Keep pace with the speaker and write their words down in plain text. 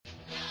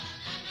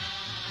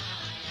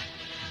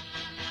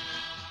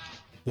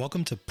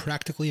Welcome to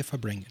Practically a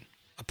Farbrengen,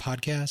 a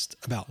podcast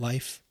about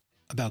life,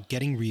 about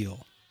getting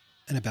real,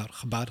 and about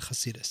Chabad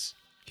Hasidus.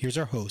 Here's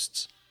our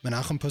hosts,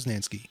 Menachem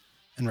Poznansky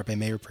and Rabbi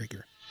Meir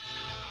Prager.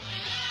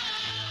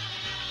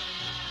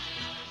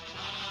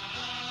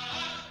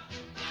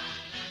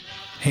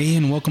 Hey,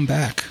 and welcome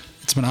back.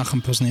 It's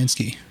Menachem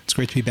Poznansky. It's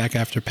great to be back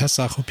after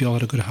Pesach. Hope you all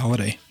had a good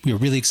holiday. We are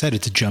really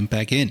excited to jump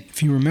back in.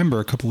 If you remember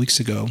a couple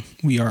weeks ago,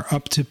 we are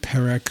up to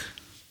Perek.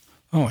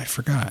 Oh, I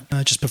forgot.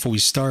 Just before we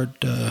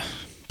start,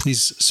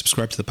 please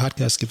subscribe to the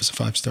podcast, give us a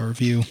 5-star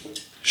review,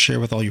 share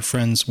with all your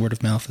friends. Word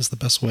of mouth is the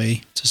best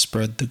way to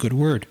spread the good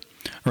word.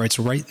 All right,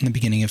 so right in the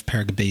beginning of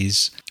Perek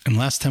Beis, and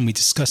last time we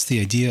discussed the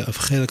idea of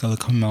Chelek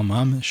Alakom Al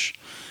Mamish,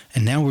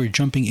 and now we're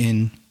jumping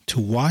in to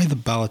why the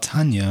Baal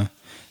HaTanya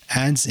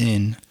adds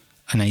in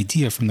an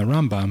idea from the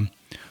Rambam,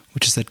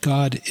 which is that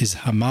God is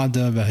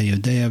Hamada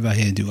v'Hayodea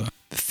v'Hayadua,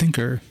 the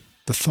thinker,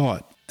 the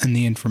thought, and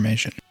the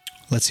information.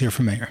 Let's hear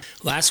from Meir.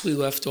 Last we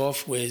left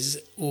off was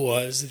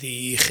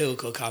the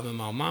Chiluk Al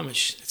Mal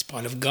Mamish. It's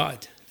part of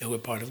God. That we're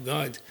part of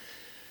God.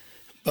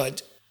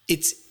 But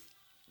it's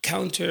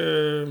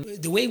counter,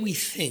 the way we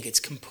think,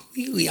 it's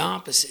completely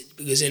opposite.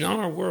 Because in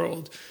our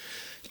world,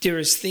 there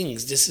is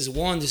things. This is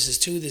 1, this is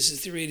 2, this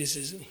is 3, this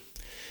is...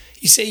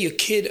 You say your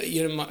kid,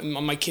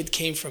 my kid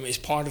came from, is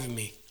part of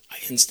me. I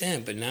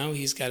understand, but now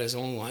he's got his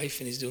own life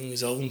and he's doing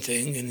his own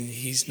thing and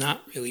he's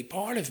not really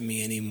part of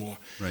me anymore.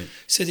 Right.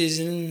 So there's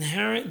an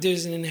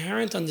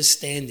inherent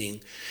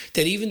understanding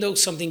that even though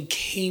something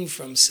came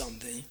from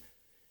something,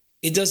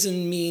 it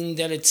doesn't mean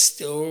that it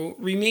still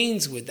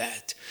remains with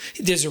that.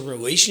 There's a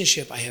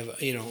relationship. I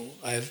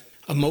have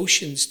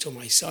emotions to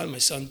my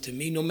son to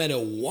me, no matter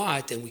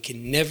what, and we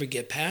can never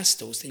get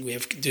past those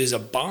things. There's a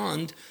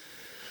bond,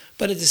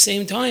 but at the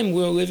same time,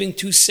 we're living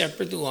two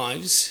separate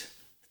lives.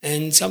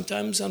 And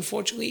sometimes,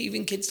 unfortunately,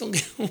 even kids don't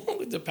get along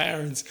with their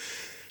parents.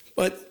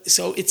 But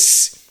so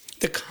it's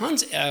the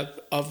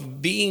concept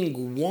of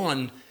being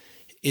one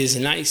is a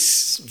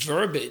nice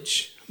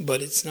verbiage,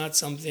 but it's not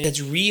something that's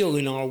real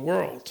in our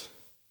world.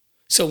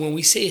 So when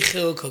we say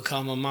Chiluk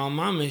Hakama Mal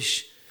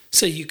Mamish,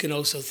 so you can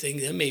also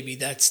think that maybe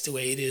that's the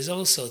way it is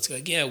also. It's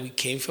like, yeah, we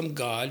came from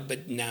God,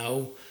 but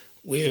now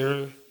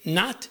we're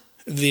not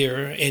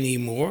there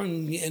anymore,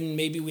 and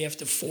maybe we have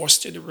to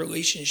foster the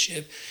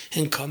relationship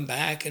and come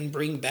back and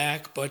bring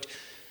back, but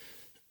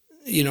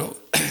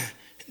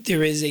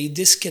there is a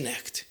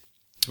disconnect.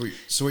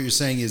 So what you're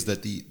saying is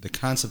that the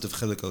concept of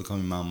Chiluk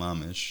Alakom Mal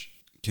Mamish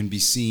can be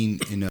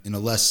seen in a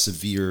less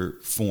severe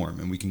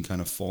form, and we can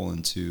kind of fall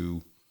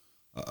into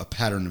a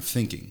pattern of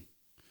thinking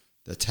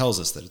that tells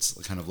us that it's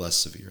kind of less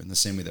severe, in the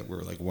same way that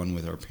we're like one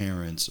with our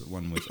parents or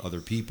one with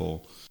other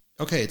people.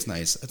 Okay, it's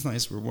nice. That's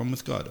nice. We're one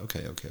with God.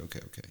 Okay.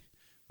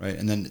 Right?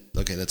 And then,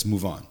 okay, let's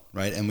move on,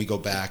 right? And we go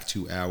back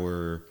to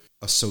our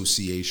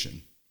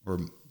association or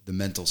the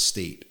mental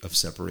state of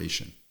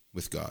separation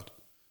with God,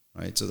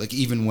 right? So like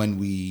even when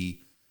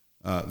we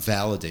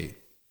validate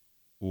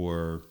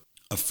or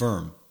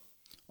affirm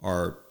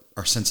our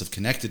sense of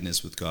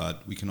connectedness with God,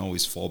 we can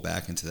always fall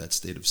back into that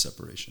state of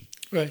separation.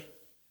 Right.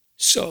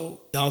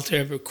 So the Alter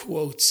Rebbe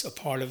quotes a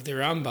part of the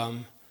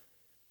Rambam,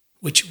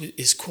 which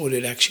is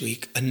quoted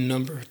actually a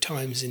number of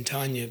times in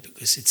Tanya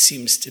because it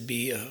seems to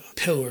be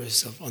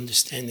pillars of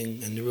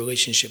understanding and the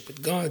relationship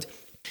with God,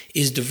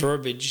 is the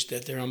verbiage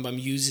that the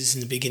Rambam uses in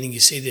the beginning. You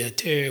say the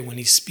Ater when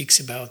he speaks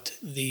about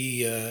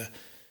the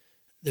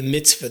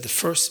mitzvah, the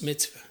first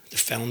mitzvah, the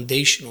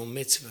foundational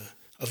mitzvah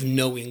of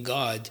knowing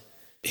God.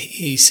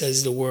 He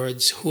says the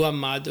words, Hu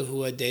Amada, Hu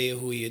Adeya,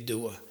 Hu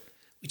Yadua,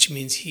 which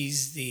means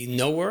he's the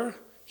knower,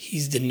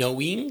 he's the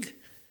knowing,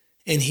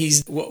 and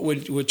he's what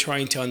we're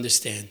trying to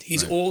understand.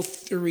 He's right. All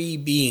three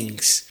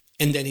beings.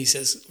 And then he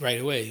says right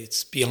away,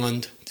 it's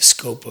beyond the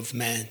scope of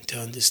man to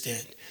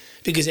understand.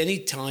 Because any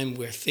time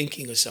we're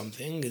thinking of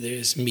something,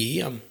 there's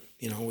me,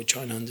 we're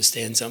trying to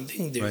understand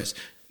something. There's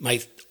a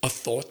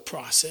thought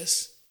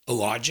process, a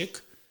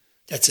logic.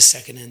 That's a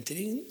second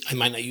entity. I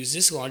might not use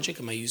this logic.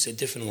 I might use a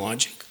different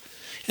logic.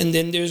 And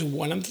then there's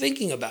what I'm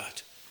thinking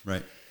about.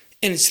 Right.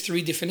 And it's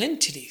three different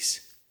entities.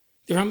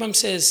 The Rambam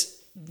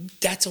says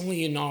that's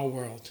only in our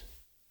world.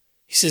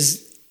 He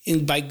says,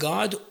 by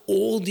God,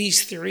 all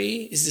these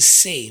three is the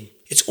same.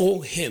 It's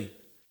all Him.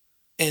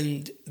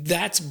 And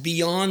that's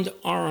beyond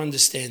our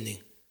understanding.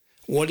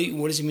 What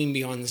does it mean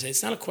beyond understanding?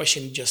 It's not a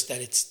question just that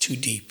it's too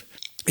deep.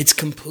 It's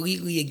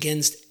completely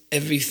against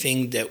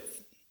everything that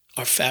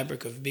our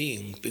fabric of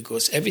being,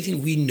 because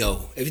everything we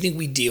know, everything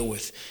we deal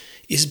with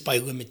is by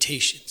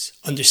limitations,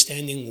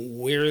 understanding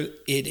where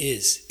it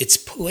is, its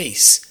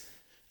place.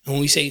 And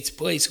when we say its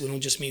place, we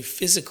don't just mean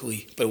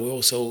physically, but we're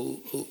also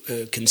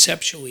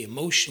conceptually,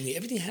 emotionally.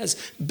 Everything has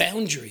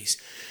boundaries.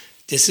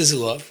 This is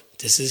love.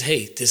 This is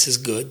hate. This is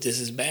good. This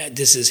is bad.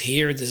 This is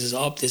here. This is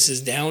up. This is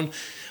down.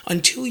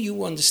 Until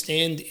you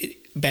understand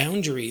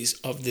boundaries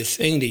of the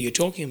thing that you're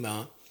talking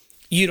about,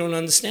 you don't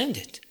understand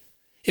it.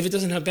 If it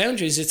doesn't have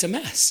boundaries, it's a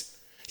mess.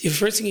 The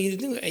first thing you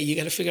do, you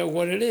got to figure out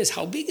what it is.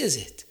 How big is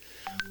it?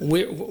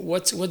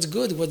 What's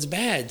good? What's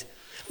bad?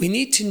 We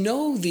need to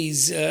know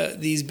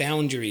these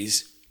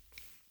boundaries.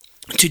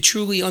 to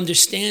truly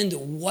understand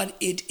what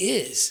it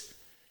is.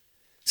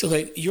 So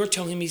like you're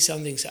telling me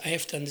something, so I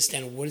have to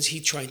understand what is he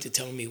trying to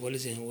tell me? What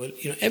is it?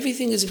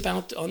 Everything is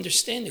about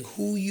understanding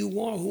who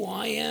you are, who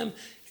I am.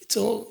 It's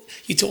all,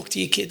 you talk to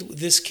your kid,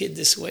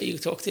 this way, you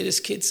talk to this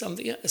kid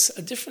something else,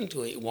 a different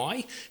way.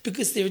 Why?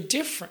 Because they're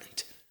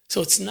different.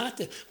 So it's not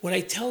that what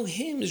I tell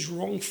him is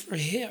wrong for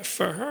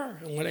her,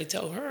 and what I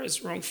tell her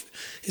is wrong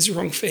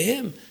for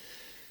him.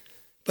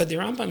 But the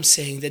Rambam's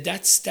saying that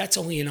that's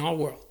only in our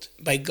world.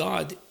 By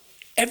God,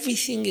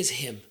 everything is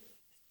him.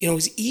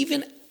 It's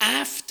even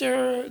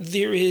after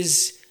there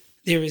is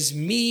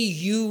me,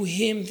 you,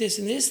 him, this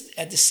and this.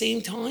 At the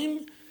same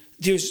time,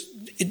 they're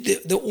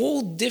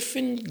all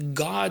different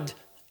God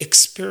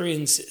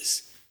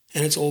experiences,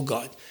 and it's all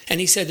God. And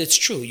he said it's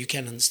true. You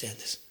can't understand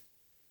this.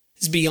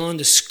 It's beyond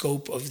the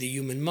scope of the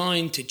human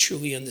mind to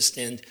truly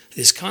understand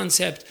this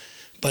concept,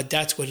 but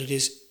that's what it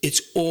is.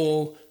 It's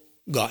all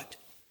God.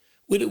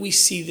 Where do we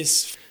see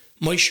this?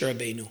 Moshe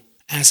Rabbeinu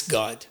asked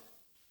God,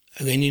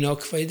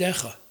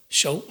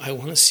 so I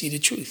want to see the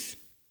truth.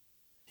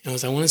 I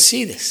want to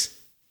see this.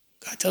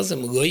 God tells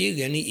him,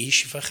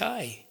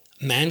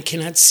 man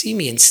cannot see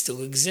me and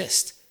still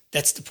exist.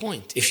 That's the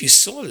point. If you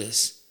saw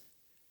this,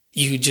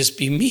 you would just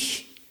be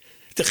me.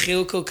 The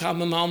Chilko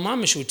Kamamal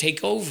Mamash would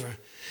take over.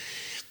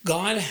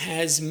 God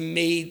has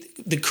made,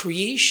 the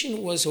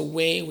creation was a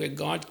way where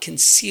God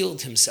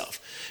concealed himself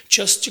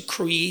just to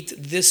create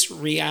this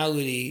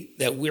reality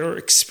that we're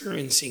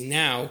experiencing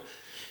now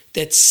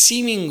that's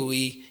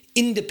seemingly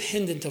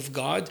independent of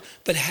God,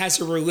 but has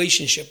a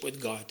relationship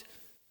with God.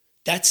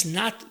 That's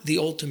not the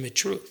ultimate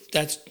truth.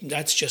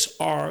 That's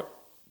just our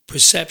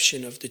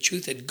perception of the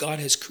truth that God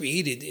has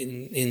created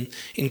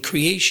in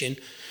creation,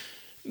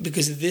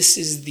 because this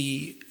is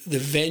the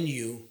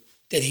venue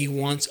that he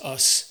wants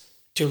us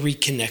to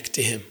reconnect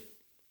to him.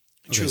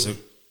 Okay,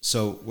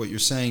 so what you're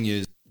saying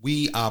is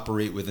we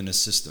operate within a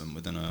system,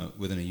 within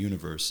a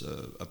universe,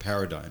 a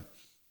paradigm,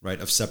 right,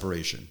 of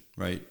separation,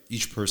 right?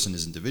 Each person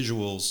is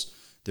individuals.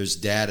 There's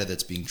data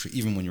that's being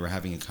even when you're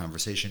having a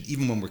conversation,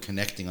 even when we're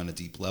connecting on a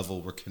deep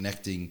level, we're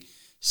connecting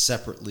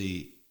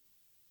separately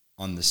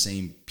on the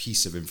same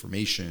piece of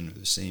information or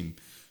the same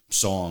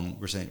song.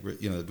 We're saying,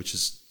 which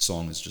is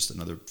song is just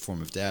another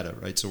form of data,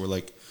 right? So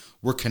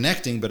we're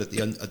connecting, but at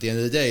the end of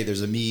the day,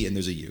 there's a me and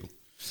there's a you,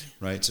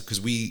 right? So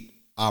because we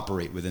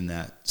operate within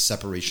that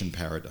separation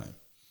paradigm.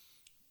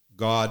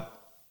 God,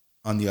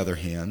 on the other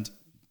hand,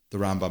 the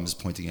Rambam is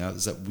pointing out,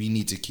 is that we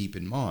need to keep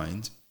in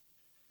mind,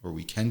 or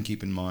we can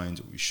keep in mind,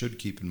 or we should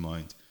keep in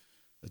mind,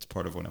 that's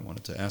part of what I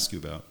wanted to ask you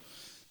about,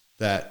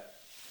 that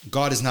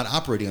God is not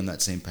operating on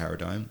that same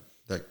paradigm,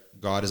 that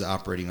God is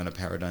operating on a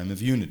paradigm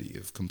of unity,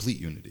 of complete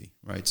unity,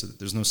 right? So that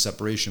there's no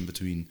separation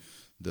between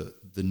the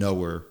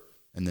knower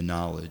and the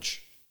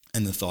knowledge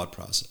and the thought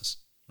process,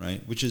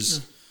 right? Which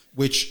is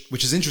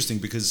interesting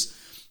because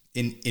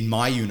in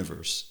my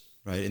universe,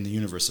 right, in the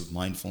universe of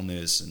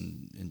mindfulness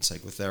and in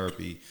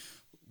psychotherapy,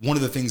 one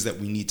of the things that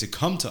we need to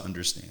come to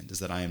understand is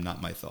that I am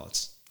not my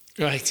thoughts.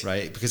 Right.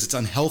 Right? Because it's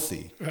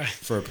unhealthy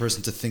for a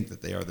person to think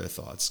that they are their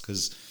thoughts.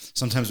 Because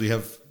sometimes we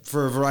have,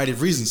 for a variety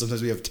of reasons,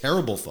 sometimes we have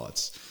terrible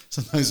thoughts.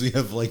 Sometimes we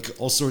have like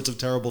all sorts of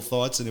terrible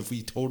thoughts. And if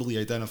we totally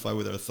identify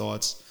with our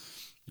thoughts,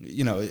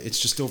 it's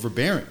just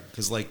overbearing.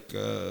 Because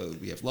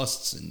we have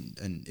lusts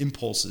and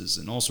impulses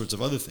and all sorts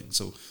of other things.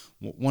 So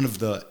one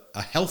of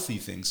a healthy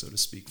thing, so to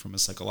speak, from a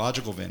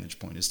psychological vantage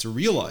point is to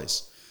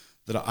realize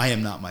that I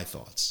am not my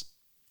thoughts.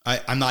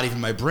 I'm not even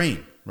my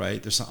brain,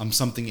 right? I'm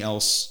something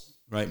else,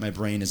 right? My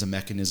brain is a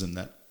mechanism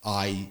that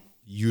I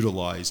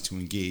utilize to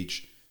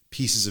engage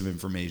pieces of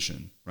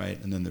information,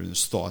 right? And then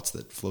there's thoughts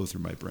that flow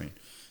through my brain.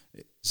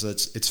 So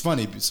it's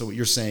funny. So what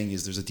you're saying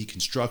is there's a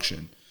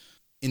deconstruction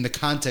in the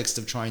context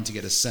of trying to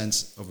get a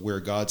sense of where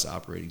God's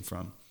operating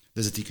from.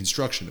 There's a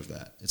deconstruction of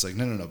that. It's like,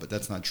 no, but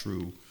that's not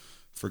true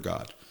for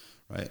God,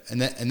 right?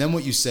 And then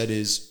what you said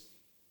is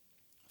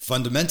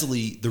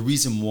fundamentally the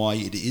reason why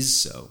it is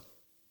so.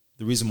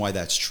 The reason why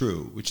that's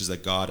true, which is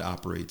that God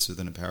operates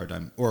within a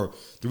paradigm, or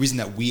the reason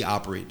that we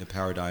operate in a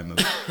paradigm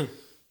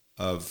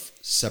of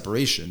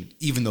separation,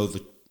 even though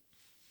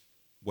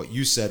what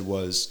you said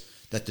was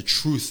that the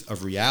truth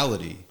of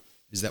reality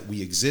is that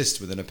we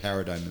exist within a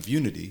paradigm of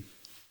unity.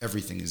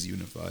 Everything is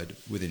unified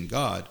within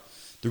God.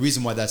 The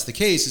reason why that's the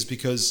case is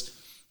because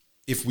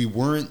if we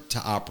weren't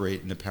to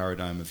operate in a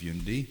paradigm of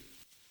unity,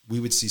 we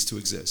would cease to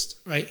exist.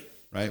 Right.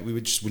 Right?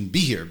 We just wouldn't be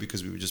here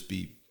because we would just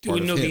be There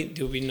would him.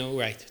 be no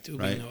I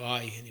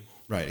anymore.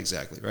 Right,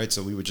 exactly. Right,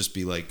 so we would just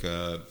be like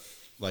the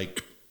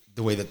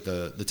way that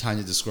the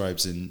Tanya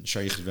describes in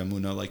Shaykh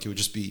Vemuna, like it would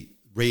just be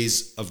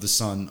rays of the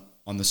sun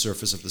on the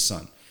surface of the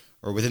sun,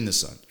 or within the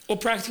sun. Well,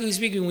 practically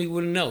speaking, we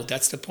wouldn't know.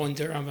 That's the point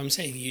that I'm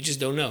saying. You just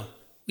don't know.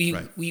 We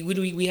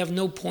have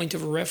no point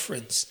of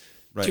reference.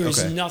 Right, there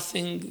is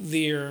nothing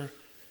there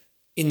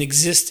in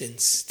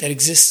existence that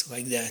exists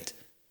like that.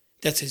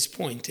 That's his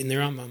point in the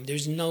Rambam.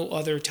 There's no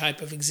other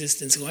type of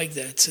existence like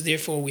that. So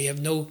therefore, we have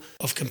no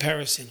of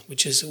comparison,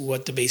 which is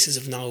what the basis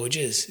of knowledge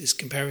is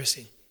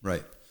comparison.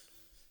 Right.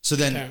 So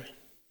then,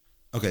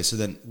 okay, so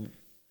then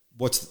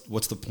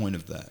what's the point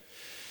of that?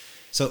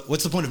 So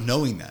what's the point of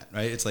knowing that,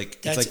 right? It's like,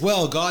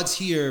 well, God's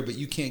here, but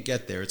you can't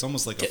get there. It's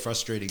almost like a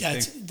frustrating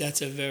thing.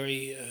 That's a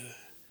very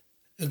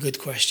a good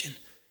question.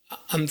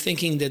 I'm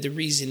thinking that the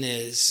reason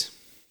is,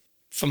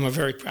 from a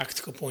very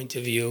practical point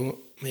of view,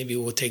 maybe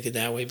we'll take it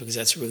that way because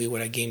that's really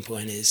what our game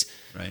plan is.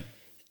 Right.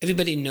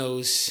 Everybody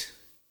knows,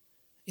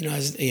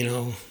 as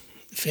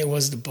if it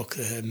was the book,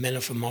 Men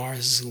Are From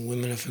Mars,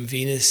 Women Are From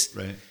Venus.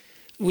 Right.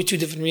 We're two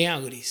different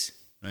realities.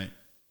 Right.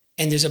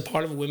 And there's a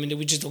part of women that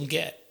we just don't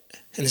get.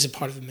 And there's a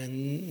part of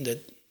men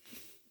that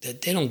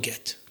they don't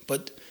get.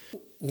 But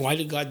why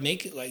did God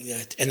make it like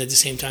that? And at the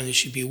same time, there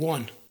should be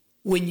one.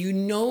 When you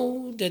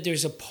know that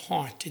there's a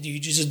part that you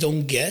just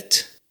don't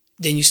get,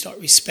 then you start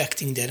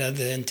respecting that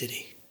other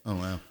entity. Oh,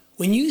 wow.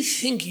 When you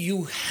think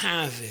you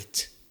have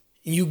it,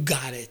 you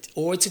got it,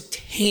 or it's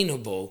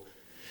attainable,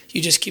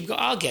 you just keep going,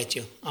 I'll get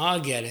you, I'll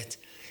get it.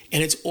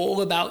 And it's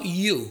all about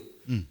you.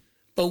 Mm.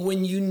 But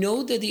when you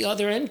know that the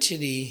other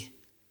entity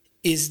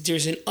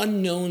there's an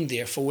unknown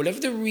there, for whatever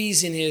the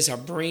reason is, our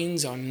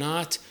brains are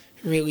not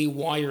really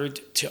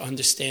wired to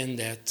understand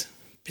that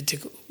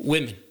particular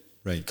women.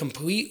 Right.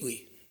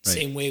 Completely. Right.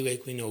 Same way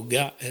like we know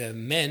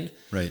men.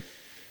 Right.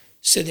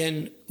 So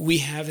then we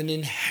have an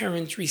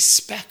inherent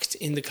respect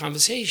in the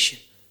conversation.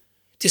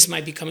 This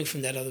might be coming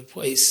from that other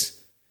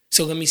place.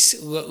 So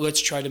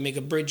let's try to make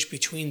a bridge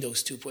between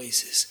those two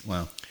places.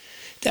 Wow.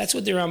 That's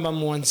what the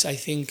Rambam wants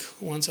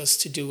us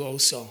to do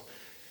also.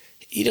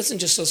 He doesn't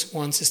just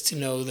want us to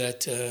know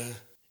that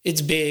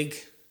it's big.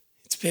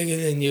 It's bigger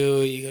than you.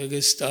 You got to go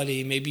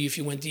study. Maybe if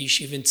you went to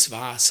Yeshiva in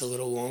Tzvas a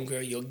little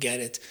longer, you'll get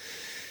it.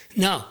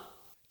 No.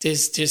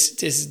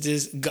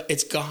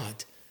 It's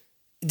God.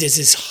 There's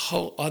this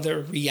whole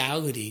other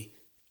reality,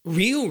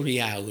 real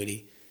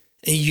reality,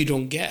 and you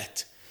don't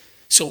get.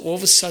 So all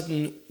of a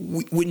sudden,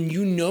 when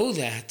you know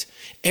that,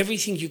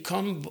 everything you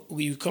come,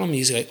 you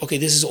say, okay,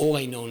 this is all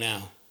I know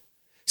now.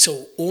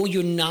 So all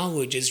your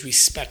knowledge is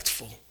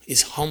respectful,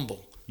 is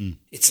humble. Mm.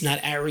 It's not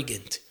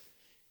arrogant.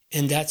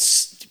 And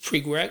that's the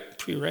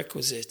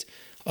prerequisite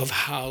of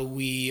how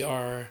we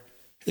are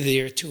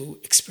there to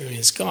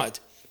experience God.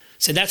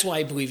 So that's why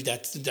I believe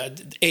that's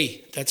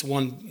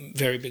one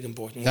very big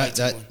important.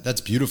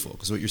 That's beautiful,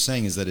 because what you're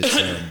saying is that it's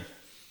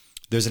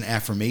there's an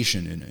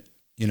affirmation in it.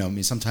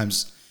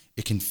 Sometimes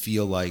it can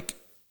feel like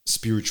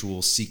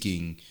spiritual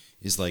seeking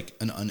is like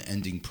an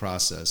unending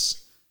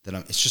process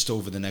it's just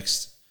over the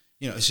next,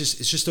 it's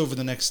just over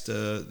the next,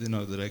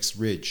 the next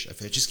ridge.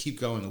 If I just keep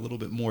going a little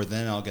bit more,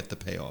 then I'll get the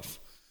payoff.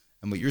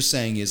 And what you're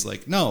saying is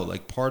like, no,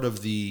 like part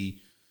of the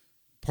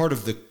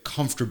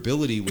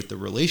comfortability with the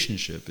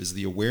relationship is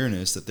the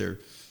awareness that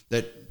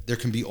there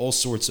can be all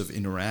sorts of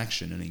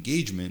interaction and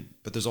engagement,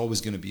 but there's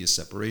always going to be a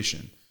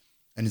separation.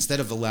 And instead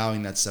of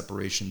allowing that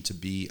separation to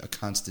be a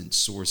constant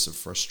source of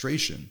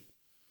frustration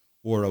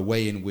or a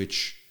way in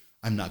which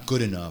I'm not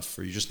good enough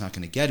or you're just not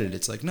going to get it,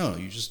 it's like, no,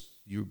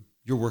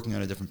 you're working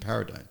on a different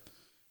paradigm.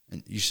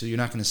 And so you're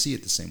not going to see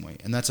it the same way.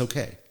 And that's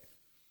okay.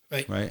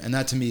 Right. Right. And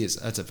that to me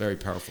that's a very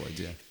powerful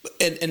idea.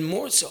 And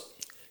more so,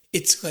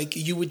 it's like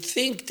you would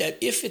think that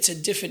if it's a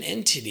different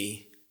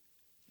entity,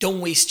 don't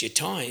waste your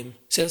time.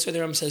 So that's why the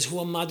Rambam says, Hu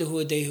amadu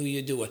hu adehu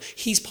yadua.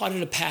 He's part of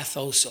the path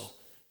also.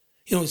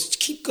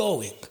 Keep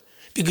going.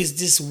 Because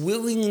this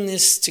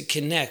willingness to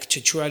connect,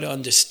 to try to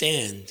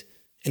understand,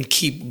 and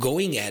keep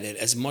going at it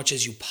as much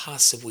as you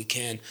possibly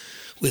can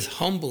with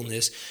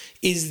humbleness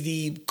is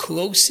the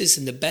closest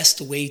and the best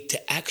way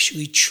to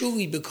actually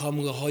truly become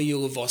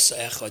l'hoyu l'vasa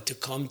echad, to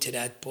come to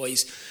that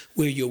place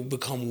where you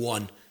become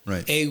one.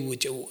 Right.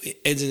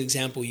 As an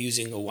example,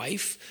 using a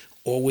wife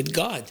or with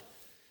God.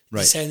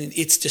 Right.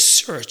 It's the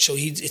search. So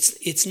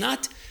it's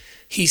not.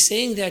 He's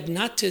saying that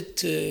not to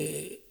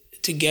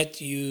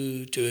get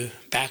you to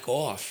back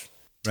off.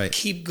 Right.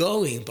 Keep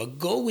going, but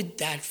go with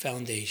that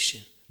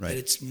foundation. Right. That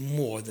it's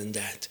more than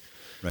that.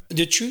 Right.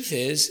 The truth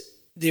is,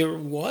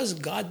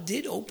 God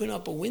did open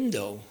up a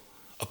window,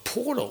 a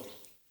portal,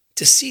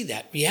 to see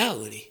that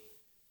reality.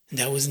 And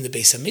that was in the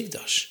Beis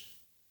HaMikdash.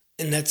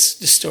 And that's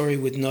the story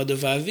with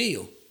Nadav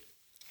Avihu.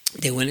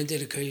 They went into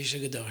the Kodesh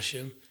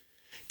HaKadoshim.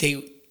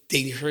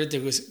 They heard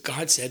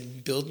God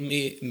said, build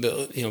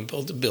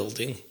a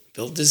building,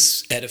 build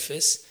this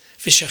edifice.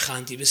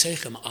 V'shachanti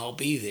b'seichem, I'll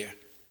be there.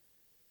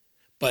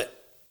 But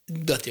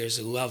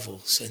there's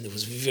levels, and there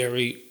was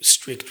very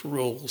strict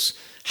rules,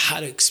 how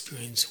to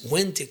experience,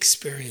 when to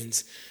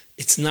experience.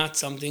 It's not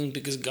something,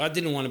 because God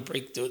didn't want to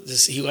break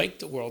this. He liked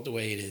the world the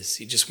way it is.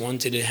 He just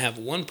wanted to have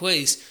one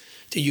place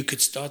that you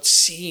could start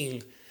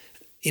seeing.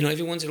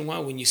 Every once in a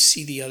while when you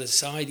see the other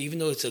side, even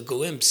though it's a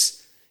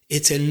glimpse,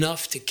 it's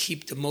enough to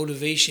keep the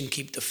motivation,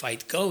 keep the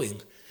fight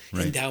going.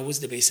 Right. And that was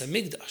the Beis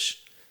HaMikdash.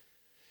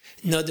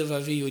 Nadav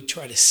Avihu would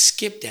try to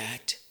skip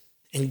that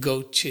and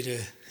go to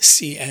the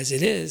sea as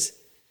it is.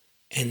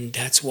 And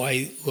that's why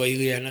you wouldn't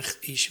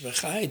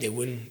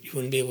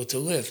be able to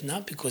live.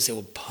 Not because they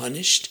were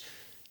punished.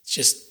 It's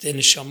just the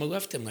neshama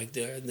left them. Like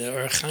the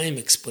Or Chaim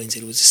explains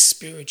it. It was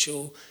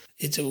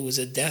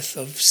a death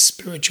of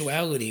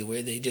spirituality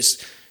where they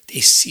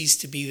ceased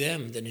to be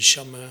them. The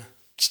neshama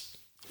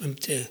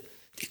went to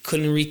it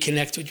couldn't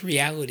reconnect with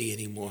reality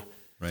anymore.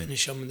 Right. And the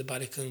neshama and the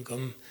body couldn't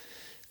come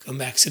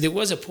back. So there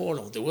was a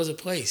portal, there was a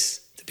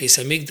place, the Beis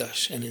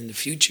Hamikdash, and in the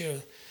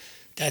future,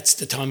 that's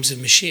the times of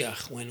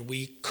Mashiach, when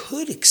we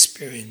could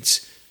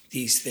experience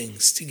these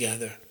things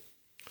together.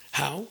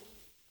 How?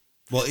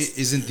 Well,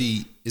 isn't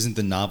the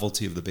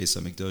novelty of the Beis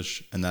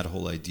Hamikdash and that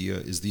whole idea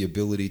is the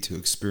ability to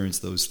experience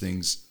those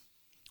things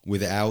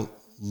without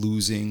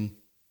losing,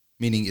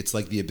 meaning it's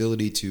like the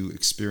ability to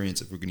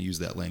experience, if we're going to use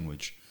that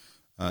language,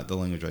 the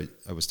language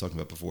I was talking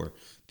about before,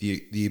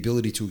 the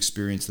ability to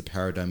experience the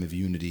paradigm of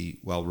unity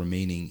while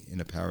remaining in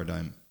a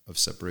paradigm of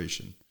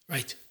separation.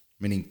 Right.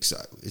 Meaning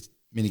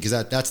because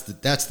that's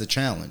the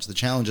challenge. The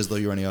challenge is though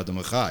you're on Adam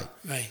Achai.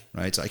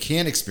 Right. So I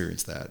can't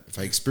experience that. If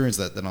I experience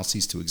that, then I'll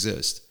cease to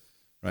exist.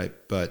 Right.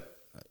 But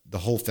the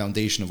whole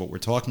foundation of what we're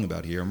talking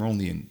about here, and we're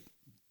only in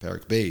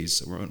Perek Beis,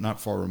 so we're not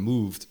far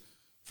removed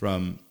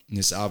from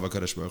Nis'ava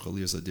Kadosh Baruch Hu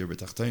Liyos Adir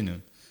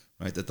B'Tachteinim,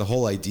 right? That the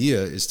whole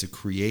idea is to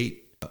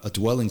create a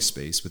dwelling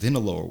space within a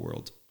lower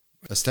world.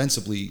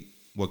 Ostensibly,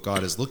 what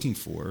God is looking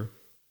for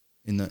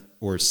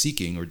or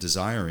seeking or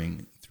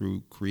desiring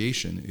through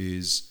creation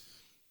is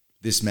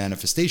this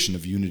manifestation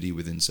of unity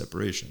within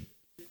separation.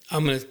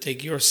 I'm going to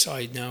take your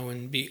side now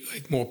and be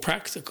like more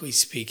practically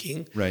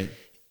speaking. Right.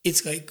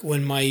 It's like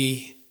when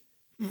I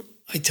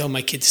tell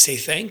my kid to say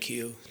thank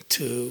you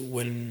to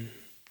when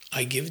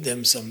I give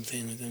them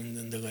something,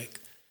 and they're like,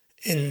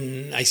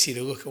 and I see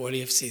the look at what do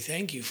you have to say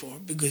thank you for?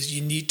 Because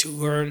you need to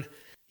learn,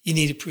 you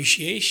need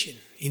appreciation.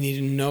 You need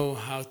to know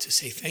how to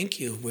say thank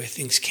you, where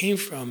things came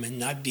from, and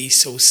not be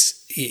so,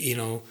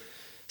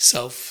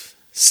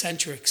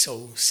 self-centric,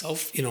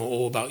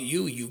 all about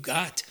you. You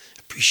got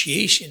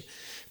appreciation.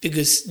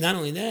 Because not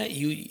only that,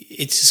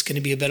 it's just going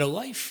to be a better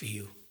life for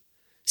you.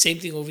 Same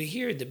thing over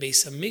here, the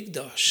Beis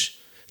Hamikdash,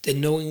 the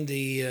knowing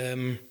the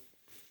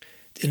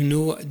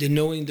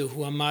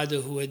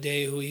Huamada,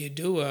 Huadei,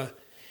 Huyadua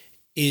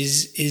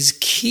is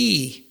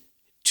key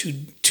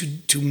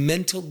to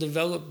mental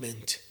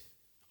development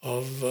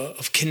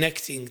of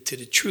connecting to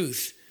the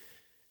truth,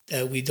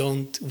 that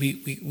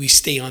we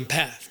stay on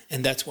path.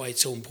 And that's why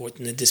it's so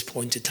important at this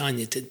point to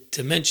Tanya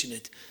to mention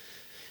it,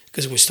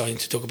 because we're starting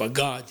to talk about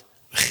God,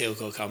 who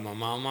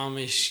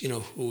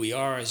we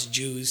are as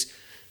Jews.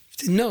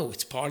 No,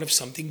 it's part of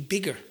something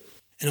bigger.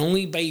 And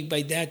only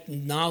by that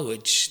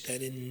knowledge, that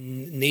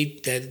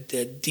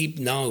deep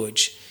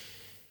knowledge,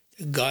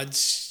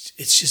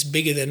 it's just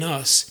bigger than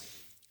us.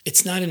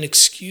 It's not an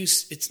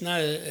excuse. It's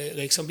not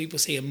like some people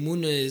say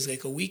Amunah is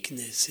like a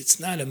weakness. It's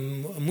not.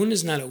 Amunah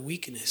is not a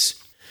weakness.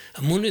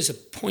 Amunah is a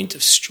point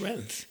of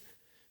strength,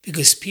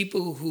 because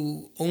people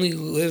who only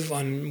live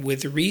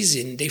with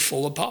reason, they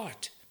fall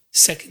apart.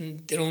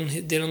 Second, they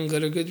don't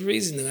get a good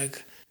reason. They're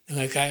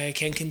like I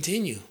can't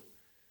continue.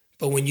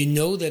 But when you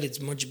know that it's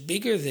much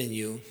bigger than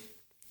you,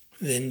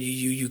 then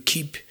you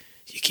keep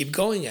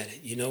going at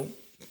it.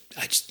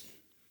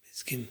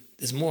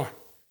 There's more.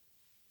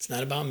 It's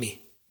not about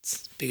me.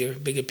 It's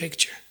bigger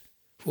picture.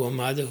 Who am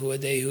I? Who are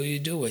they? Who you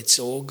do? It's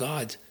all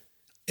God.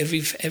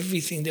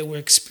 Everything that we're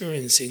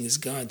experiencing is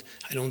God.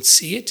 I don't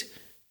see it.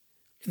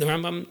 The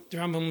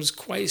Rambam was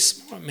quite a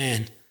smart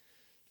man,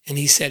 and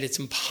he said it's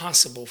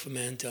impossible for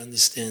man to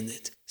understand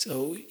it.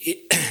 So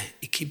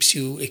it keeps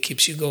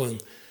you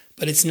going.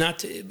 But it's not.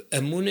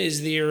 Amunah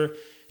is there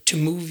to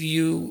move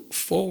you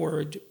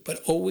forward,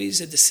 but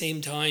always at the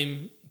same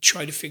time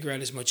try to figure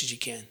out as much as you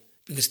can.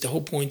 Because the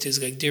whole point is,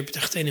 like Dir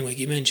B'Tachteinim, like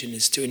you mentioned,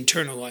 is to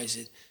internalize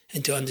it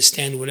and to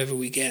understand whatever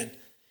we can.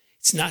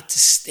 It's not to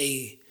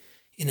stay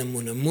in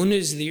Amunah. Amunah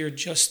is there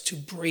just to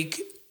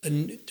break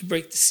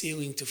the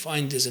ceiling, to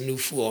find there's a new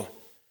floor.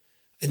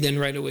 And then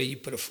right away you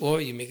put a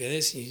floor, you make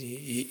this,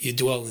 you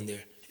dwell in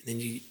there. And then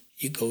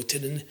you go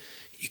to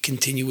you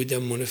continue with the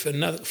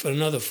Amunah for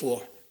another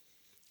floor.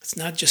 It's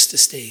not just to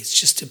stay, it's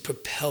just to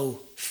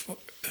propel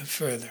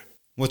further.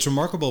 What's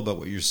remarkable about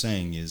what you're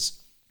saying is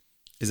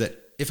that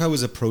if I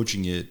was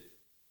approaching it,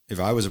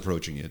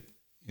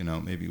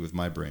 maybe with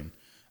my brain,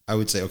 I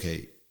would say,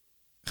 okay,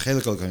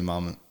 Chelik al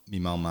Mimal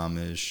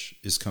Mamish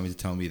is coming to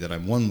tell me that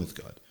I'm one with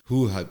God.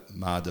 Hu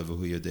Ma'adav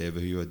Hu Yadeh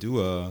Hu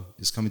Yadua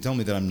is coming to tell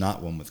me that I'm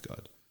not one with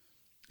God.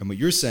 And what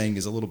you're saying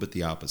is a little bit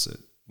the opposite.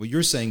 What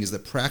you're saying is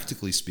that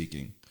practically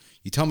speaking,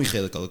 you tell me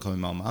Chelik al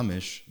Mimal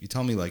Mamish, you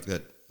tell me like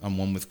that I'm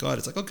one with God.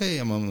 It's like, okay,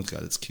 I'm one with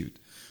God. It's cute,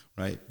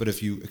 right? But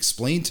if you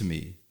explain to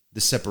me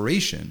the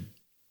separation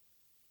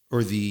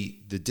or the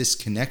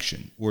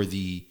disconnection or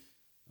the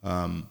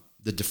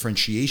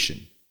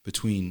differentiation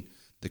between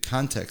the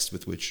context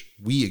with which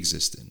we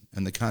exist in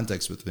and the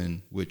context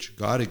within which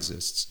God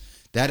exists,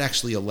 that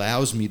actually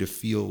allows me to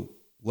feel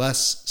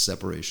less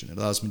separation. It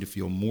allows me to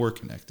feel more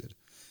connected.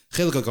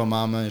 Chiluk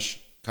HaMamash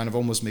kind of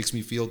almost makes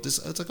me feel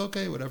this. It's like,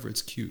 okay, whatever,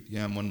 it's cute.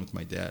 Yeah, I'm one with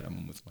my dad. I'm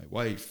one with my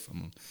wife.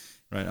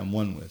 I'm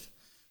one with.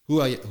 Hu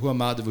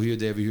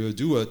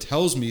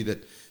tells me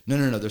that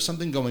no, there's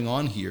something going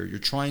on here. You're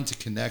trying to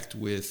connect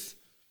with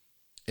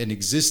an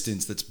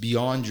existence that's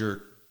beyond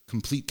your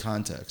complete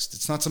context.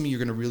 It's not something you're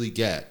going to really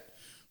get,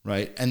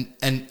 right? And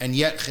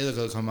yet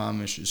Chiluk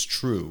HaMamash is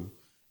true,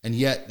 and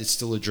yet it's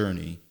still a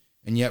journey,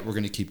 and yet we're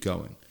going to keep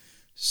going.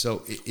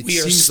 So it we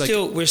seems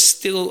we're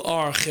still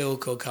are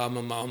Chilko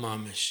Kama Mal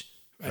Mamish.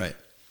 Right.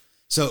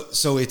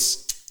 So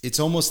it's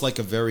almost like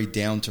a very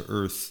down to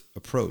earth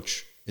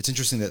approach. It's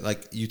interesting that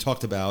like you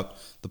talked about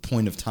the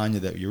point of Tanya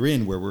that you're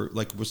in, where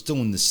we're still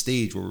in the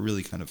stage where we're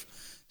really kind of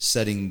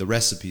setting the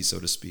recipe, so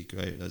to speak,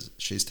 right? As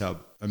Shays Taub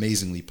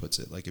amazingly puts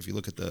it. Like if you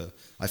look at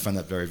I find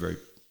that very, very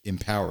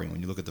empowering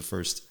when you look at the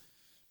first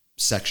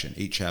section,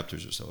 8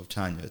 chapters or so of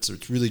Tanya. It's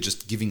really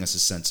just giving us a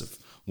sense of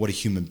what a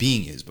human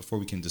being is before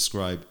we can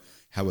describe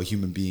how a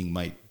human being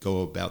might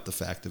go about the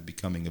fact of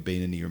becoming a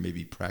Beinoni or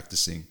maybe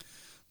practicing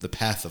the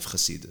path of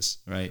Chassidus,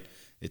 right?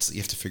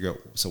 You have to figure out,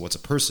 so what's a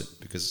person?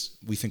 Because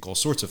we think all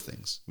sorts of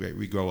things.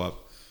 We grow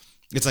up.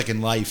 It's like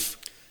in life,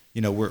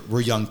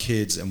 we're young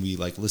kids and we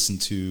like listen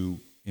to,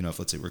 if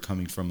let's say we're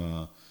coming from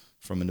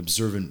an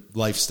observant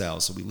lifestyle,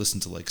 so we listen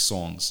to like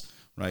songs,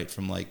 right?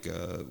 From like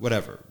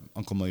whatever,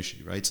 Uncle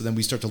Moshe, right? So then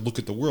we start to look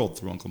at the world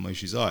through Uncle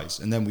Moshe's eyes,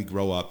 and then we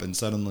grow up, and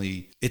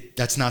suddenly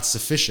that's not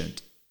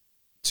sufficient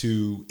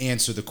to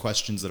answer the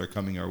questions that are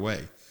coming our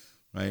way,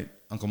 right?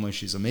 Uncle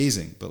Moshe is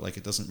amazing, but like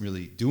it doesn't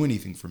really do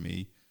anything for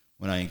me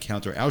when I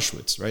encounter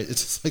Auschwitz, right?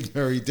 It's like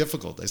very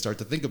difficult. I start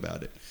to think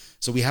about it.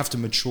 So we have to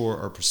mature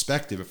our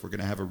perspective if we're going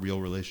to have a real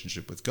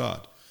relationship with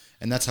God.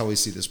 And that's how I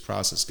see this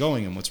process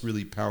going. And what's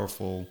really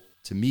powerful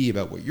to me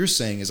about what you're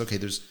saying is, okay,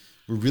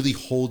 we're really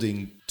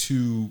holding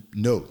 2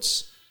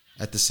 notes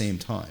at the same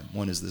time.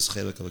 One is this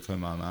Chelek Elokim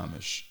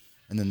Mamish,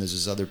 and then there's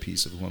this other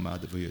piece of Hu Amad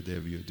V'Yodeh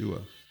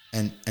V'Yodua.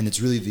 And it's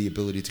really the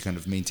ability to kind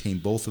of maintain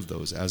both of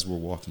those as we're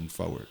walking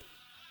forward.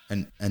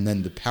 And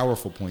then the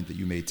powerful point that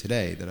you made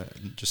today,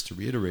 just to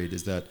reiterate,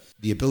 is that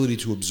the ability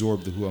to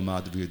absorb the Hu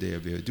Amad V'Yodeh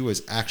V'Yodua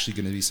is actually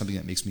going to be something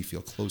that makes me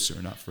feel closer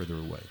and not further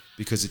away.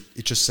 Because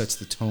it just sets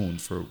the tone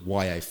for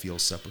why I feel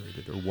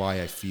separated or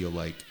why I feel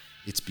like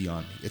it's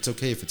beyond me. It's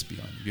okay if it's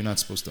beyond you. You're not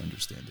supposed to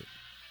understand it.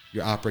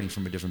 You're operating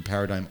from a different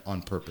paradigm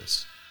on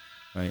purpose,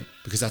 right?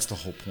 Because that's the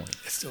whole point.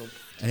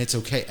 And it's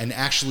okay. And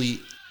actually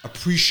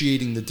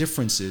appreciating the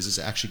differences is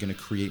actually going to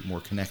create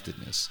more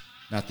connectedness,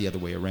 not the other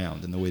way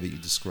around, in the way that you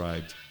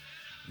described.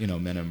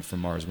 Men are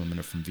from Mars, women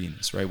are from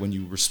Venus, right? When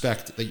you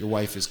respect that your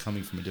wife is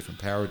coming from a different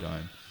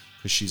paradigm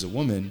because she's a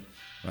woman,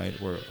 right,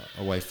 or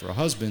a wife or a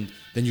husband,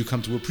 then you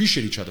come to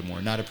appreciate each other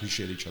more, not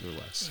appreciate each other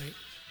less.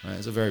 Right?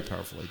 It's a very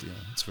powerful idea.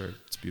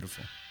 It's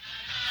beautiful.